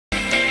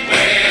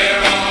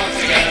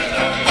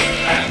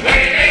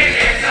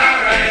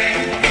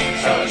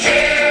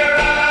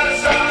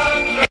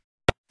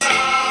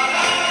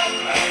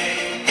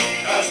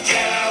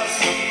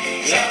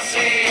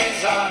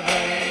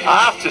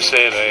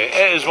say, Ray,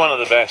 it is one of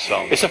the best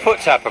songs. It's a foot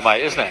tapper,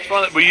 mate, isn't it?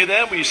 Were you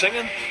there? Were you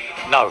singing?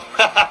 No. No,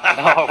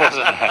 I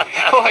wasn't there.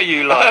 What are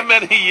you like? How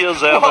many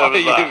years ever What are was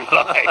you that?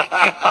 like?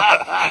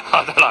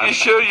 I don't know. You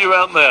sure you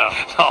weren't there?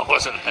 No, I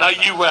wasn't there. No,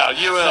 you were.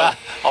 You were.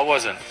 I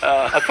wasn't.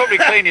 I'd probably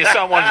clean you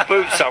someone's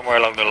boots somewhere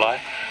along the line.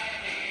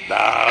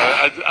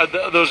 No,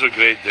 those were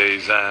great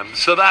days.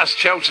 So that's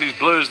Chelsea's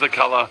Blues, the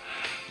colour.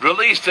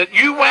 Released it.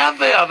 You weren't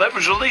there. That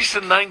was released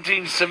in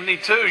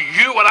 1972.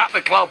 You were at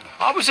the club.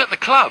 I was at the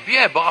club,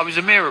 yeah, but I was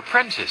a mere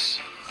apprentice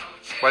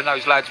when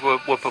those lads were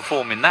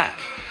performing that.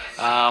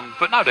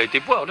 But no, they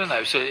did well, didn't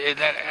they? So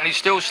and it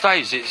still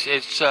stays.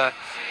 It's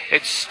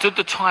stood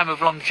the time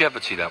of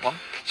longevity, that one.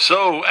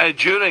 So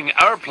during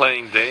our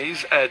playing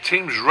days,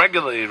 teams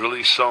regularly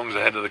released songs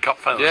ahead of the cup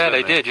finals. Yeah,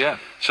 didn't they did. Yeah.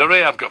 So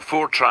Ray, I've got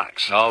 4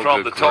 tracks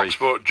from the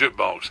talkSPORT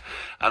jukebox,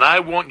 and I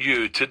want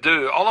you to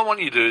do. All I want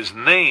you to do is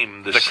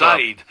name the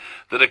side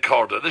that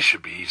recorded it. This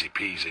should be easy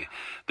peasy.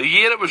 The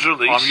year it was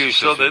released. I'm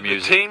useless with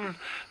music. The team,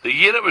 the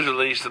year it was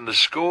released, and the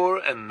score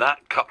in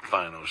that cup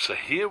final. So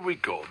here we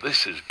go.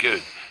 This is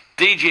good.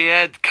 DJ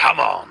Ed,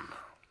 come on.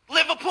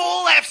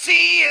 Liverpool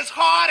FC is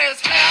hard as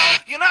hell.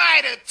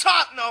 United,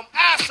 Tottenham,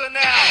 Arsenal.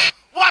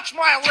 Watch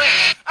my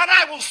lips, and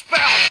I will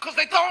spell. Cause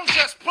they don't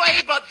just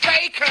play, but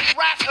they can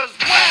rap as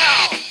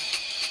well.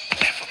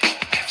 Liverpool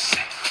FC.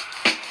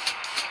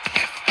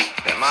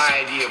 Yeah,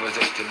 my idea was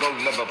to build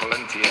Liverpool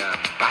into a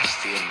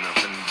bastion of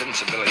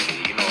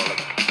invincibility, you know,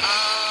 like...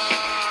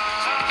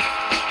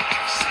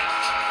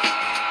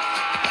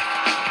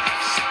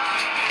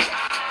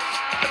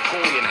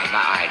 Napoleon had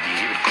that idea.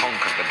 He would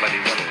conquer the bloody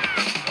world.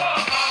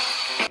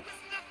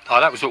 Oh,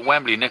 that was at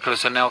Wembley.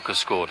 Nicholas Anelka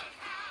scored.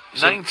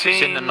 It's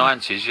in the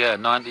 90s, yeah,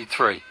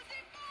 93.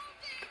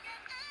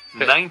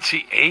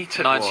 98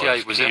 it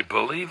 98 was. Can you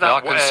believe that? Yeah,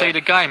 I can see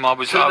the game. I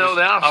was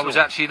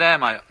actually there,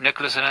 mate.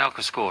 Nicholas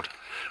Anelka scored.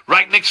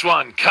 Right, next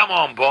one. Come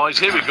on, boys.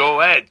 Here we go,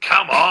 Ed.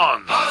 Come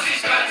on.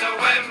 Ozzy's going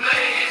to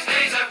Wembley. His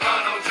knees have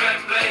gone all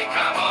trembly.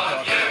 Come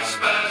on, you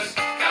Spurs.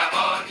 Come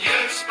on,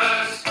 you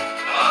Spurs.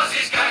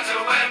 Ozzy's going to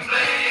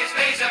Wembley. His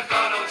knees have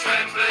gone all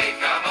trembly.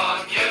 Come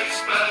on, you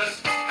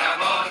Spurs.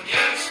 Come on,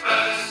 you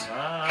Spurs.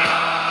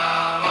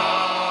 Come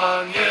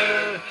on,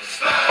 you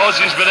Spurs.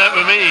 Ozzy's been out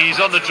with me. He's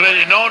on the train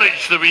to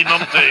Norwich, the wee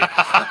numpty.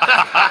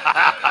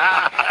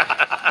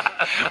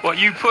 Well,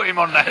 you put him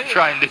on that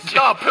train, did you?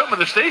 No, I put him on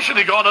the station.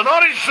 He got on a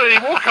Norwich train.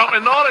 He woke up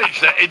in Norwich,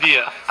 that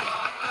idiot.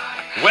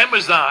 When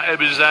was that? It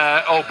was,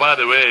 oh, by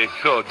the way,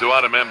 God, do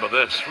I remember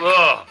this?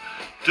 Oh,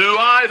 do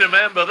I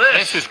remember this?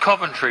 This was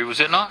Coventry, was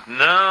it not?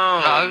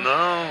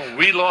 No.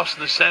 We lost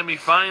in the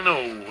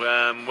semi-final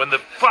when the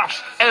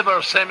first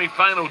ever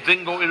semi-final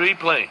didn't go to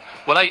replay.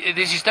 Well,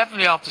 this is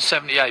definitely after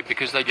 78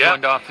 because they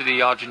joined after the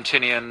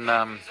Argentinian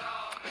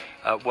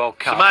World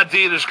Cup. So my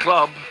dearest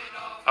club,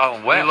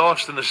 we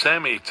lost in the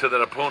semi to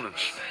their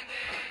opponents.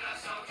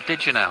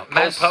 Did you now?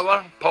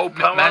 Paul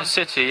Power. Man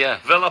City, yeah.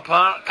 Villa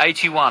Park.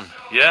 81.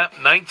 Yeah,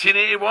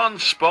 1981,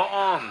 spot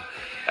on.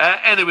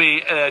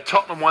 Anyway,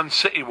 Tottenham won,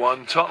 City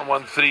won. Tottenham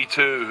won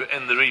 3-2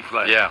 in the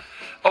replay. Yeah.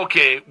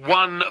 Okay,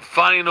 one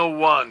final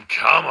one.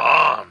 Come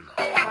on.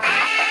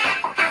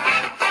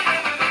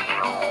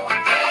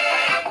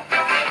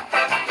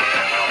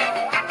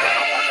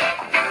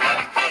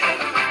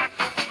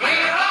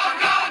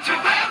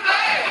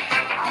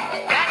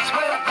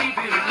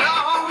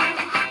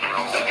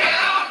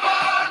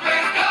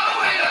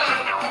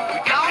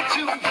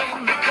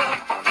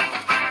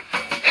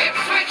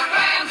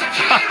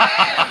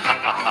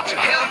 To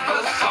help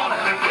us on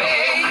our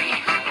way,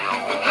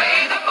 we'll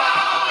play the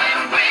ball and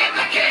win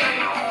the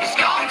game. It's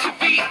going to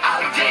be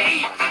our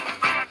day.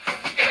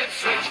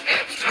 Ipswich,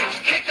 Ipswich,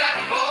 kick that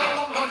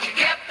ball. Won't you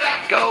get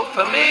that goal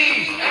for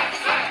me?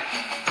 That's right.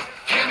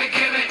 Gimme,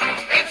 gimme,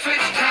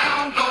 Ipswich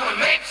Town, gonna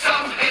make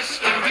some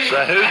history.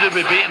 So who did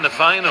we beat in the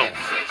final?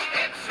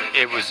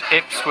 It was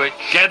Ipswich.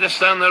 Geddes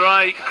down the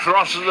right,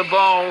 crosses the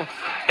ball.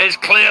 It's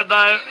cleared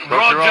now.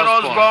 Roger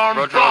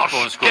Osborne,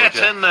 boss, get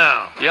in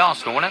there. The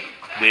Arsenal, wasn't it?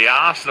 The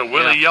Arsenal.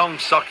 Willie Young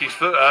stuck his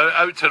foot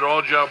out to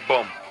Roger,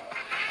 boom.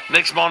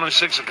 Next morning,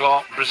 6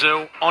 o'clock,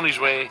 Brazil, on his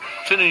way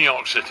to New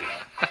York City.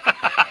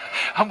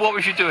 And what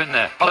was you doing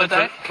there?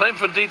 Playing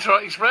for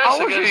Detroit Express.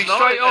 Oh, was you?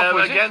 Straight off,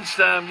 was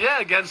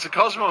it? Against the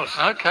Cosmos.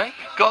 Okay.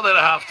 Got there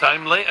at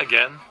half-time, late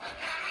again.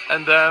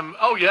 And,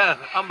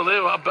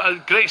 unbelievable. A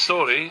great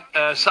story.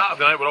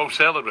 Saturday night, we're all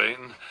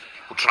celebrating.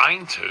 We're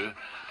trying to.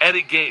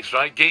 Eric Gates,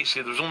 right?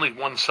 Gatesy, there was only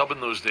one sub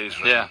in those days,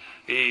 right? Yeah.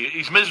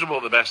 He's miserable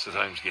the best of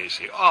times,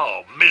 Gatesy.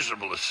 Oh,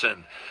 miserable as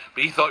sin.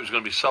 But he thought he was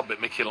going to be sub, but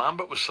Mickey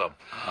Lambert was sub.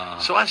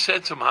 So I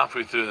said to him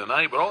halfway through the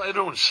night,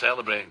 everyone's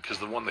celebrating because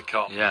they won the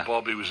cup. Yeah.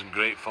 Bobby was in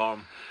great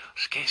form. I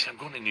said, Gatesy, I'm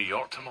going to New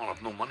York tomorrow.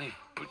 I've no money.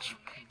 But just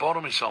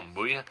borrow me something,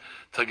 will you?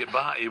 Till I get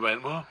back. He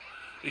went, well.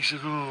 He said,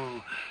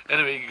 oh.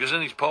 Anyway, he goes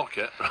in his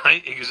pocket,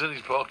 right? He goes in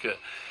his pocket.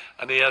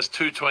 And he has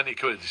 220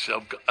 quid. He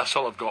said, that's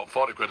all I've got,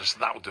 40 quid. I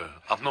said, that'll do.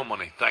 I've no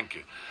money, thank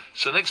you.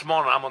 So next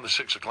morning, I'm on the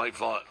 6 o'clock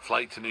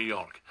flight to New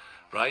York,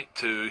 right,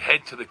 to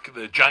head to the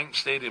Giant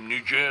Stadium,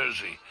 New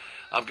Jersey.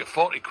 I've got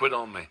 40 quid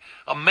on me.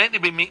 I'm meant to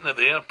be meeting at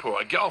the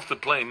airport. I get off the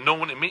plane, no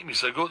one to meet me,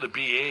 so I go to the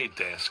BA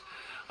desk.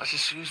 I said,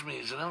 excuse me,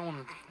 is there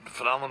anyone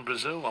for Alan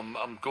Brazil?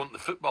 I'm going to the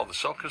football, the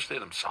soccer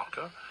stadium.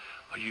 Soccer?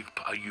 Are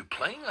you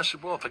playing? I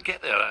said, well, if I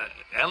get there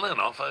early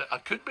enough, I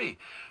could be.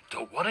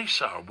 Don't worry,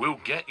 sir, we'll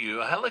get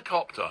you a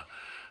helicopter.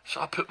 So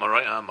I put my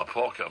right hand in my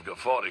pocket. I've got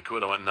 40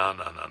 quid. I went, no.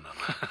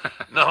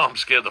 No, I'm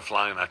scared of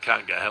flying. I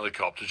can't get a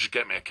helicopter. Just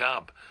get me a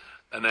cab.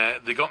 And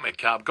they got me a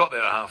cab. Got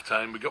there at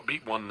half-time. We got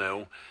beat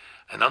 1-0.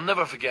 And I'll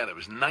never forget, it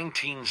was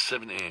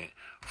 1978.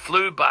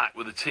 Flew back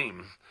with the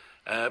team.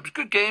 It was a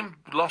good game.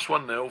 Lost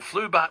 1-0.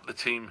 Flew back the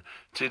team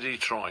to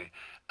Detroit.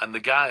 And the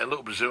guy, a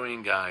little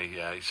Brazilian guy,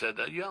 he said,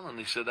 you Alan?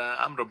 He said,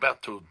 I'm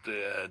Roberto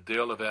de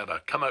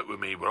Oliveira. Come out with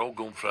me. We're all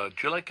going for do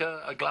you like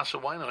a glass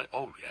of wine? I'm like,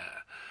 oh, yeah.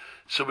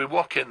 So we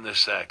walk in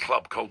this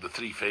club called the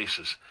Three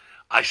Faces.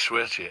 I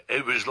swear to you,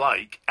 it was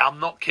like, I'm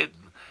not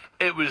kidding,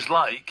 it was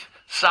like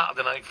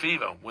Saturday Night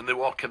Fever when they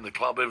walk in the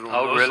club. Everyone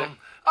knows really? them.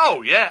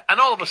 Oh, yeah. And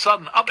all of a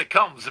sudden, up it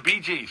comes, the Bee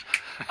Gees.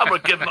 And we're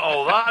giving it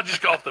all that. I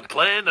just got off the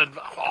plane and,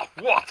 I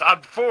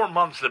had 4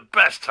 months, the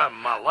best time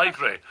of my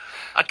life, Ray.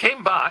 I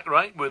came back,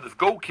 right, with the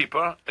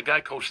goalkeeper, a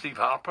guy called Steve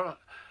Harper,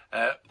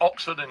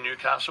 Oxford and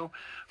Newcastle,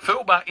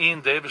 fullback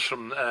Ian Davis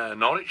from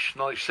Norwich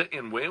City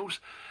in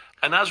Wales.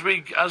 And as we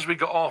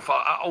got off,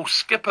 I'll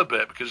skip a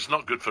bit because it's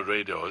not good for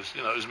radio.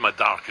 It was my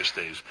darkest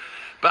days.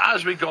 But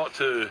as we got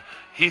to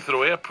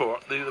Heathrow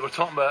Airport, they were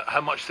talking about how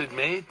much they'd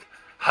made,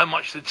 how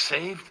much they'd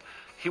saved.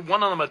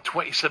 One of them had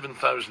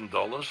 $27,000.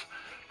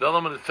 The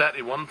other one had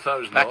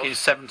 $31,000. Back in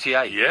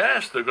 78.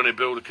 Yes, they're going to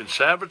build a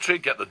conservatory,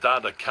 get the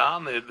dad a car.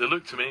 And they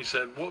looked at me and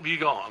said, what have you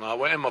got? And I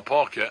went in my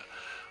pocket.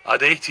 I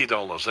had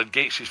 $80. I had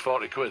Gatesy's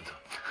 40 quid.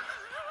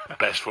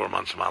 Best 4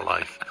 months of my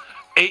life.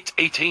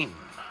 8-18.